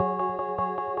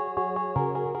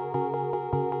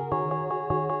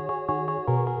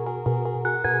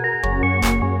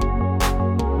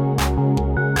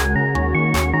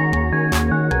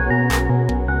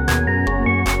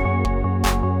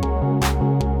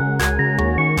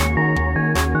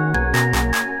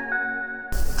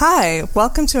Hi,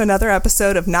 welcome to another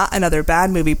episode of Not Another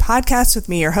Bad Movie podcast with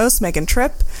me, your host, Megan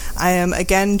Tripp. I am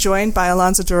again joined by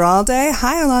Alonso Duralde.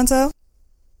 Hi, Alonso.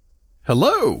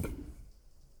 Hello.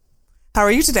 How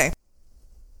are you today?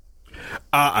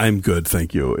 I'm good,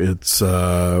 thank you. It's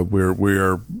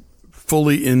we're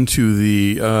fully into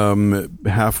the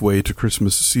halfway to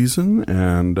Christmas season,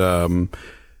 and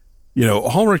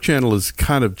Hallmark Channel is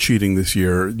kind of cheating this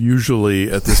year. Usually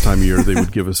at this time of year, they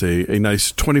would give us a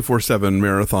nice 24/7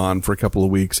 marathon for a couple of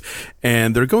weeks,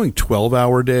 and they're going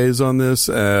 12-hour days on this,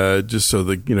 just so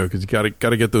that because you got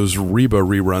to get those Reba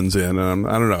reruns in. And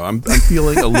I don't know, I'm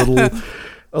feeling a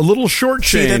little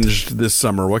shortchanged this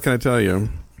summer. What can I tell you?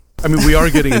 I mean, we are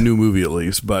getting a new movie at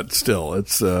least, but still,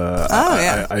 it's.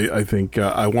 I think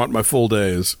I want my full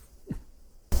days.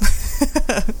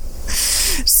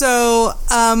 So,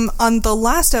 on the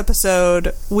last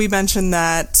episode, we mentioned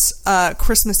that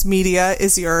Christmas media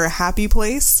is your happy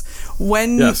place.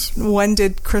 When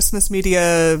did Christmas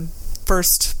media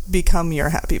first become your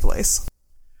happy place?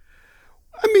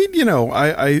 I mean,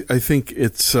 I think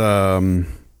it's.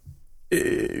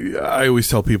 I always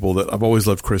tell people that I've always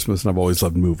loved Christmas and I've always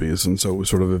loved movies, and so it was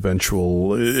sort of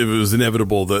it was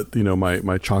inevitable that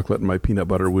my chocolate and my peanut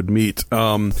butter would meet.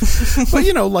 But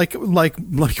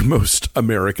like most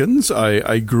Americans,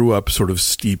 I grew up sort of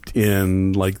steeped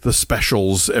in like the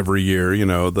specials every year.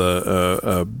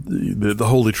 The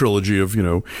holy trilogy of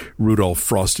Rudolph,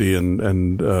 Frosty, and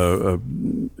Rudolph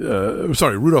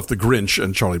the Grinch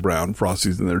and Charlie Brown.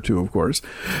 Frosty's in there too, of course.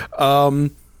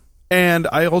 And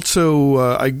I also,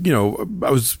 I grew up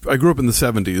in the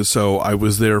 70s, so I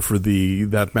was there for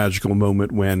that magical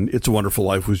moment when It's a Wonderful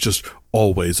Life was just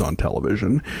always on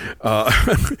television.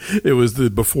 It was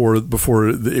before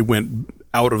it went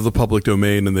out of the public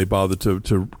domain and they bothered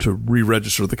to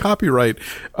re-register the copyright.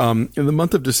 In the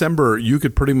month of December, you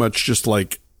could pretty much just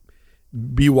like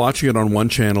be watching it on one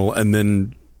channel and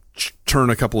then turn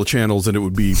a couple of channels and it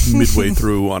would be midway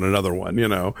through on another one.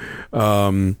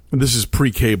 This is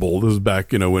pre-cable. This is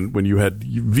back when you had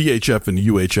VHF and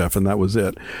UHF and that was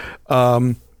it. I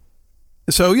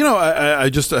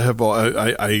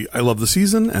love the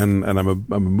season and I'm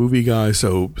a movie guy,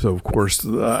 so of course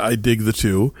I dig the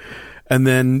two. And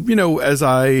then, as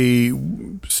I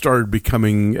started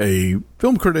becoming a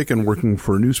film critic and working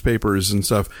for newspapers and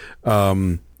stuff,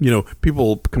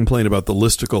 people complain about the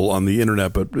listicle on the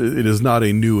internet, but it is not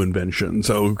a new invention.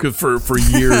 So for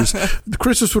years,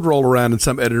 Christmas would roll around and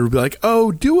some editor would be like,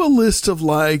 oh, do a list of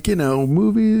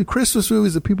Christmas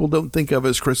movies that people don't think of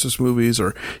as Christmas movies,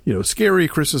 or, scary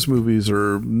Christmas movies,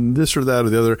 or this or that or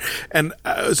the other. And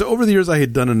so over the years, I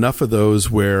had done enough of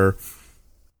those where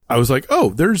I was like,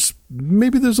 oh,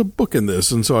 maybe there's a book in this.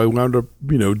 And so I wound up,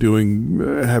 doing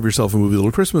Have Yourself a Movie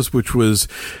Little Christmas, which was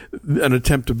an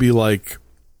attempt to be like,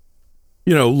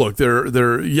 look,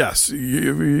 yes,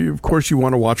 of course you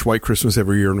want to watch White Christmas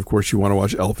every year. And of course you want to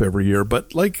watch Elf every year,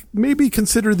 but like maybe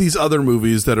consider these other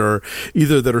movies that are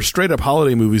straight up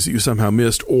holiday movies that you somehow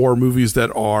missed, or movies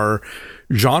that are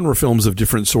genre films of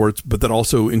different sorts, but that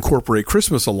also incorporate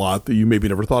Christmas a lot that you maybe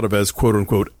never thought of as quote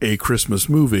unquote a Christmas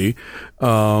movie.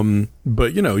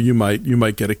 But you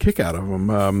might get a kick out of them.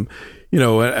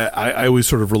 I always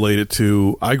sort of relate it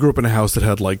to, I grew up in a house that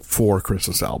had like 4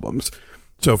 Christmas albums.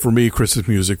 So for me, Christmas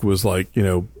music was like,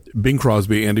 Bing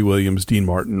Crosby, Andy Williams, Dean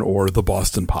Martin, or the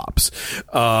Boston Pops.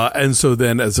 And so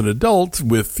then as an adult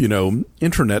with,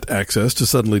 internet access to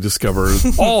suddenly discover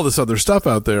all this other stuff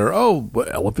out there. Oh,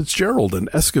 Ella Fitzgerald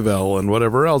and Esquivel and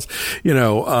whatever else, it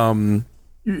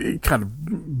kind of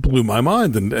blew my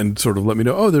mind and sort of let me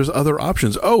know, oh, there's other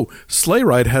options. Oh, Sleigh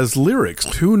Ride has lyrics.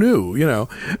 Who knew,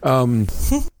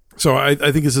 So I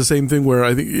think it's the same thing where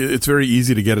I think it's very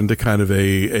easy to get into kind of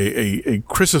a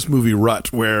Christmas movie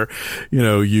rut where,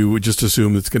 you would just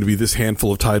assume it's going to be this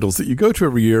handful of titles that you go to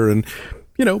every year. And,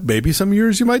 maybe some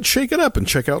years you might shake it up and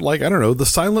check out like, I don't know, The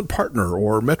Silent Partner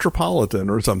or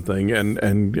Metropolitan or something and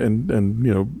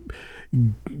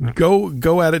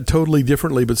go at it totally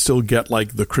differently, but still get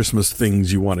like the Christmas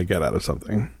things you want to get out of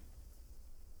something.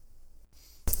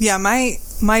 Yeah.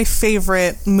 My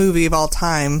favorite movie of all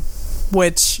time,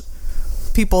 which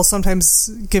people sometimes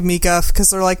give me guff because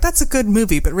they're like, that's a good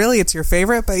movie, but really it's your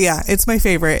favorite. But yeah, it's my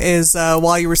favorite, is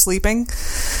While You Were Sleeping.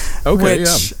 Okay,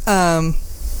 which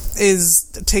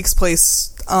takes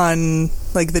place on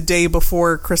like the day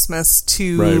before Christmas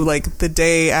to like the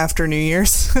day after New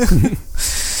Year's.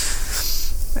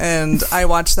 And I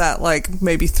watch that like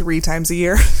maybe 3 times a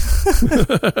year.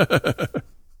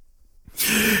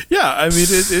 Yeah, I mean,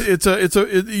 it's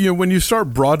you know, when you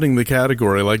start broadening the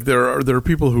category, like there are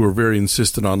people who are very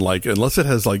insistent on, like, unless it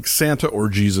has like Santa or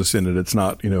Jesus in it, it's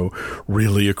not, you know,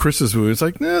 really a Christmas movie. It's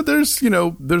like, nah, there's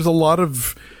a lot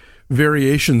of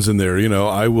variations in there. You know,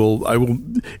 I will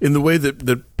in the way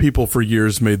that people for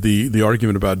years made the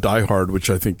argument about Die Hard, which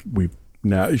I think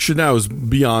now is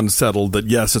beyond settled that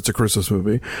yes, it's a Christmas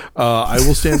movie. I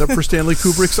will stand up for Stanley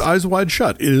Kubrick's Eyes Wide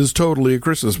Shut. It is totally a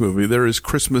Christmas movie. There is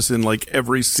Christmas in like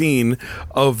every scene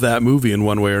of that movie in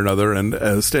one way or another.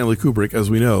 And Stanley Kubrick,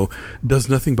 as we know, does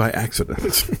nothing by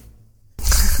accident.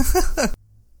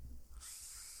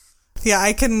 Yeah,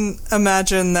 I can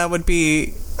imagine that would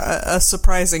be a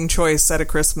surprising choice at a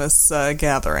Christmas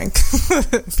gathering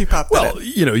if you pop that in.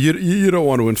 You know, you don't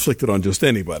want to inflict it on just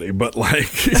anybody, but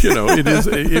like, you know, it is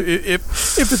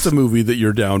if it's a movie that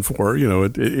you're down for, you know,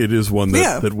 it is one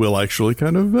that will actually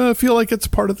kind of feel like it's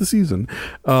part of the season.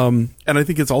 And I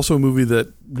think it's also a movie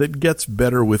that gets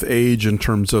better with age in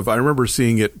terms of, I remember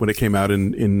seeing it when it came out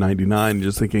in 99,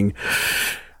 just thinking,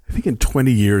 I think in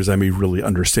 20 years I may really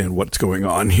understand what's going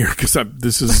on here, because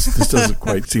this doesn't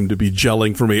quite seem to be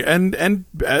gelling for me. And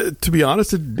to be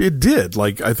honest, it did.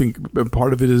 Like, I think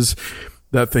part of it is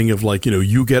that thing of like, you know,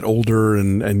 you get older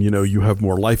and you know, you have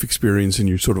more life experience and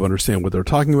you sort of understand what they're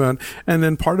talking about. And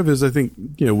then part of it is, I think,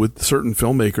 you know, with certain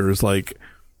filmmakers, like,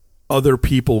 other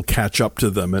people catch up to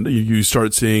them, and you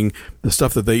start seeing the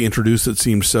stuff that they introduce that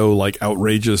seems so like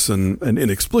outrageous and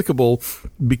inexplicable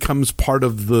becomes part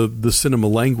of the cinema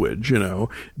language, you know,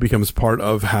 becomes part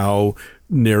of how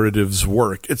narratives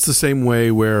work. It's the same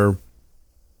way where,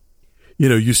 you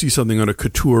know, you see something on a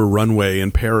couture runway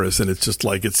in Paris and it's just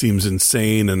like, it seems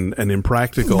insane and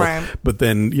impractical, right. But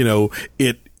then, you know,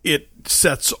 it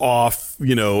sets off,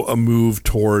 you know, a move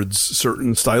towards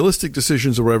certain stylistic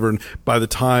decisions or whatever. And by the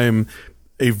time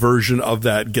a version of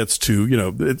that gets to, you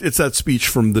know, it's that speech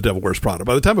from The Devil Wears Prada.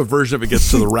 By the time a version of it gets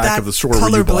to the rack of the store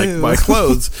where you buy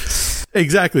clothes,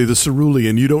 exactly, the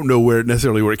cerulean, you don't know where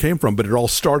it came from, but it all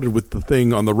started with the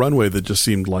thing on the runway that just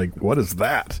seemed like, what is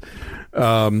that?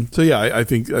 So yeah, I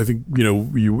think, you know,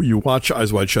 you watch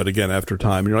Eyes Wide Shut again after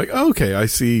time and you're like, oh, okay, I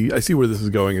see where this is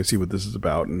going. I see what this is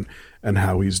about and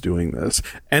how he's doing this.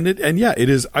 And it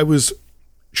is, I was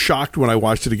shocked when I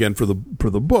watched it again for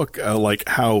the book, like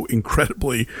how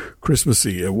incredibly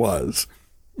Christmassy it was.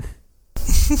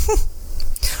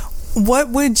 What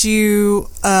would you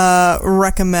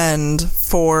recommend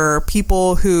for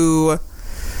people who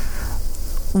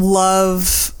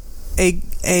love a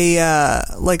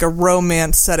like a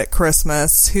romance set at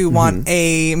Christmas, who want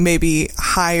a maybe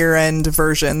higher end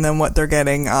version than what they're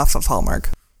getting off of Hallmark?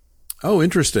 Oh,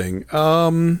 interesting.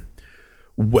 Well,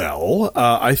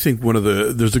 I think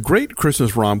there's a great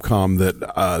Christmas rom-com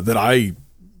that I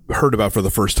heard about for the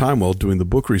first time while doing the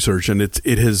book research, and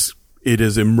it has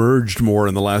emerged more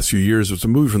in the last few years. It's a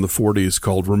movie from the 40s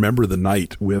called Remember the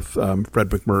Night with Fred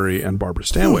MacMurray and Barbara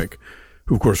Stanwyck,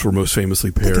 who of course were most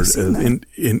famously paired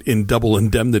in Double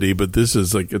Indemnity, but this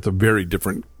is like, it's a very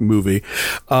different movie.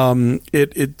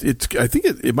 It's I think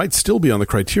it might still be on the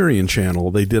Criterion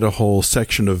Channel. They did a whole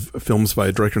section of films by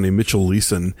a director named Mitchell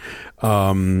Leeson,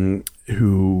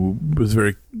 who was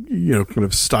very, you know, kind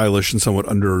of stylish and somewhat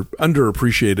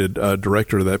underappreciated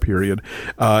director of that period.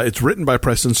 It's written by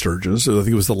Preston Sturges. So I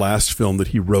think it was the last film that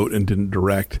he wrote and didn't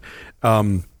direct.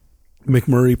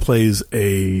 MacMurray plays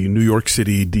a New York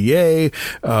City DA.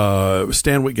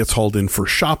 Stanwyck gets hauled in for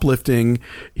shoplifting.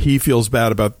 He feels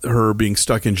bad about her being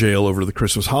stuck in jail over the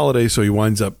Christmas holiday, so he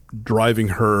winds up driving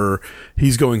her.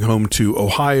 He's going home to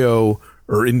Ohio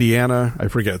or Indiana, I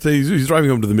forget. He's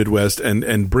driving home to the Midwest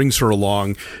and brings her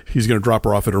along. He's going to drop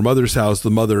her off at her mother's house.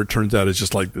 The mother, it turns out, is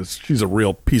just like this. She's a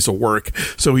real piece of work.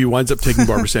 So he winds up taking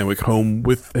Barbara Stanwyck home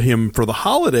with him for the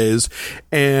holidays.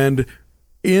 And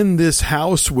in this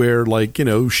house where, like, you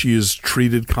know, she is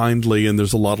treated kindly and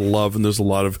there's a lot of love and there's a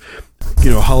lot of,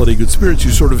 you know, holiday good spirits, you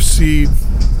sort of see...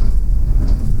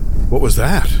 What was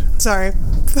that? Sorry.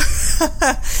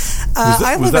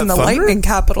 I live in the lightning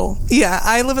capital. Yeah,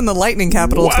 I live in the lightning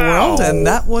capital of the world, and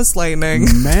that was lightning.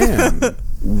 Man.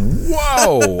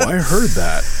 Whoa, I heard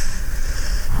that.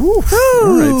 Whew.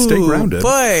 All right, stay grounded.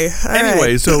 Boy.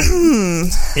 Anyway, so I'm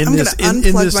going to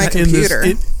unplug my computer.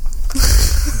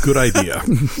 Good idea.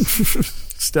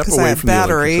 Step away from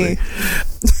battery. Anyway,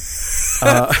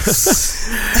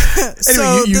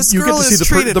 you get to see the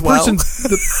person.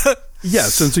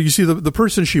 Yes, and so you see the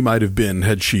person she might have been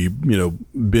had she, you know,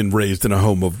 been raised in a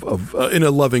home of in a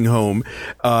loving home,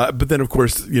 but then of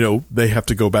course, you know, they have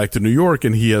to go back to New York,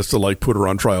 and he has to like put her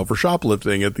on trial for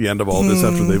shoplifting at the end of all this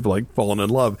after they've like fallen in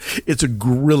love. It's a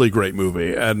really great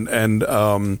movie, and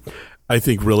I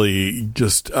think really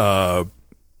just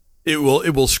it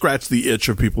will scratch the itch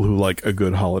of people who like a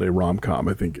good holiday rom-com.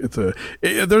 I think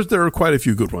there are quite a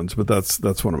few good ones, but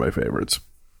that's one of my favorites.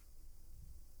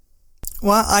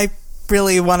 Well, I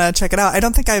really want to check it out. I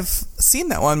don't think I've seen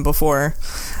that one before.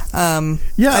 I've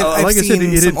like I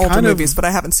said, some older movies, but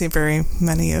I haven't seen very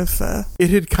many of. It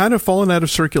had kind of fallen out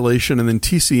of circulation, and then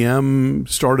TCM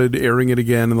started airing it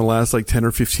again in the last 10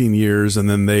 or 15 years, and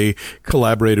then they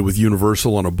collaborated with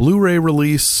Universal on a Blu-ray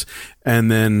release, and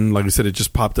then, like I said, it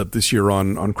just popped up this year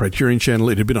on Criterion Channel.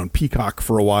 It had been on Peacock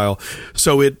for a while,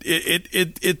 so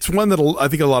it's one that I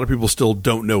think a lot of people still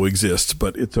don't know exists,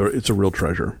 but it's a real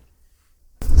treasure.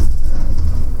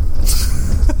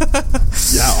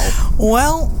 Yeah.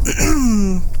 Well,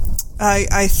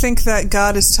 I think that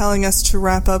God is telling us to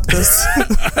wrap up this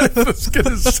I was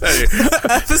gonna say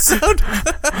episode.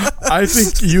 I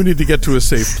think you need to get to a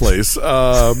safe place.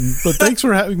 But thanks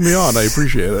for having me on. I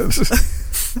appreciate it.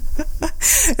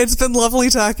 It's been lovely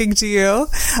talking to you.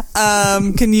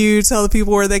 Can you tell the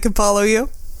people where they can follow you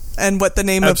and what the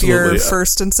name of your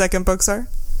first and second books are?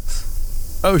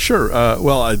 Oh, sure.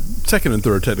 Well, second and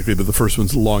third technically, but the first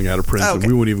one's long out of print, and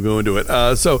we won't even go into it.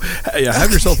 So,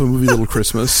 Have Yourself a Movie Little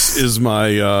Christmas is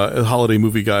my holiday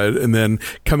movie guide, and then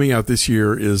coming out this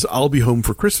year is I'll Be Home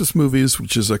for Christmas Movies,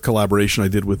 which is a collaboration I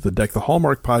did with the Deck the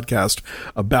Hallmark podcast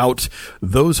about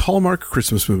those Hallmark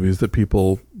Christmas movies that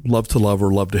people love to love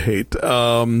or love to hate.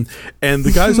 And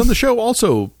the guys on the show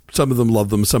also, some of them love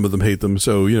them, some of them hate them.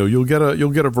 So, you'll get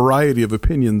a variety of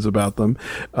opinions about them.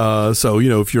 So,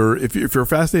 if you're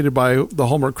fascinated by the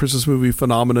Hallmark Christmas movie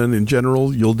phenomenon in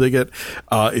general, you'll dig it.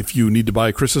 If you need to buy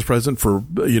a Christmas present for,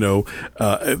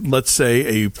 let's say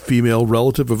a female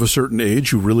relative of a certain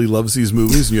age who really loves these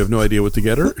movies and you have no idea what to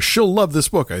get her, she'll love this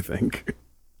book, I think.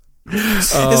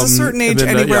 Is a certain age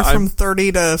anywhere from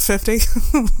 30 to 50?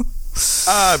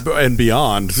 And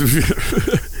beyond.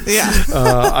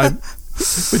 Yeah.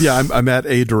 But yeah, I'm at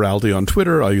A. Duralde on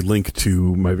Twitter. I link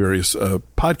to my various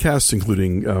podcasts,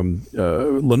 including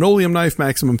Linoleum Knife,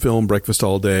 Maximum Film, Breakfast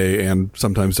All Day, and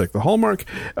sometimes Deck the Hallmark.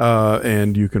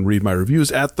 And you can read my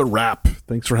reviews at The Wrap.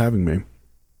 Thanks for having me.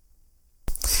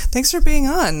 Thanks for being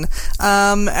on.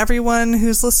 Everyone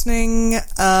who's listening,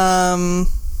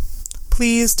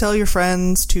 please tell your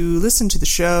friends to listen to the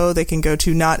show. They can go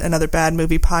to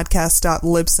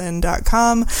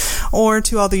notanotherbadmoviepodcast.libsyn.com or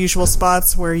to all the usual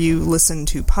spots where you listen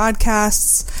to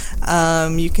podcasts.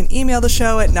 You can email the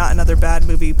show at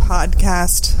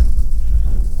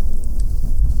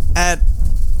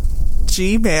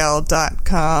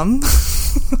notanotherbadmoviepodcast@gmail.com.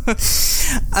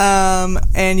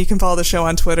 And you can follow the show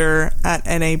on Twitter at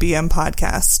NABM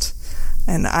Podcast.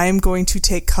 And I'm going to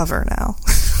take cover now.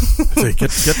 Get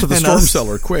to the storm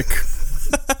cellar quick.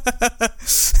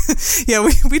 Yeah,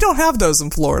 we don't have those in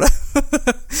Florida.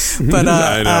 But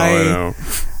I know.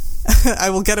 I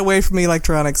will get away from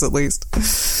electronics at least.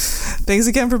 Thanks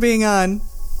again for being on.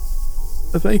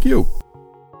 Thank you.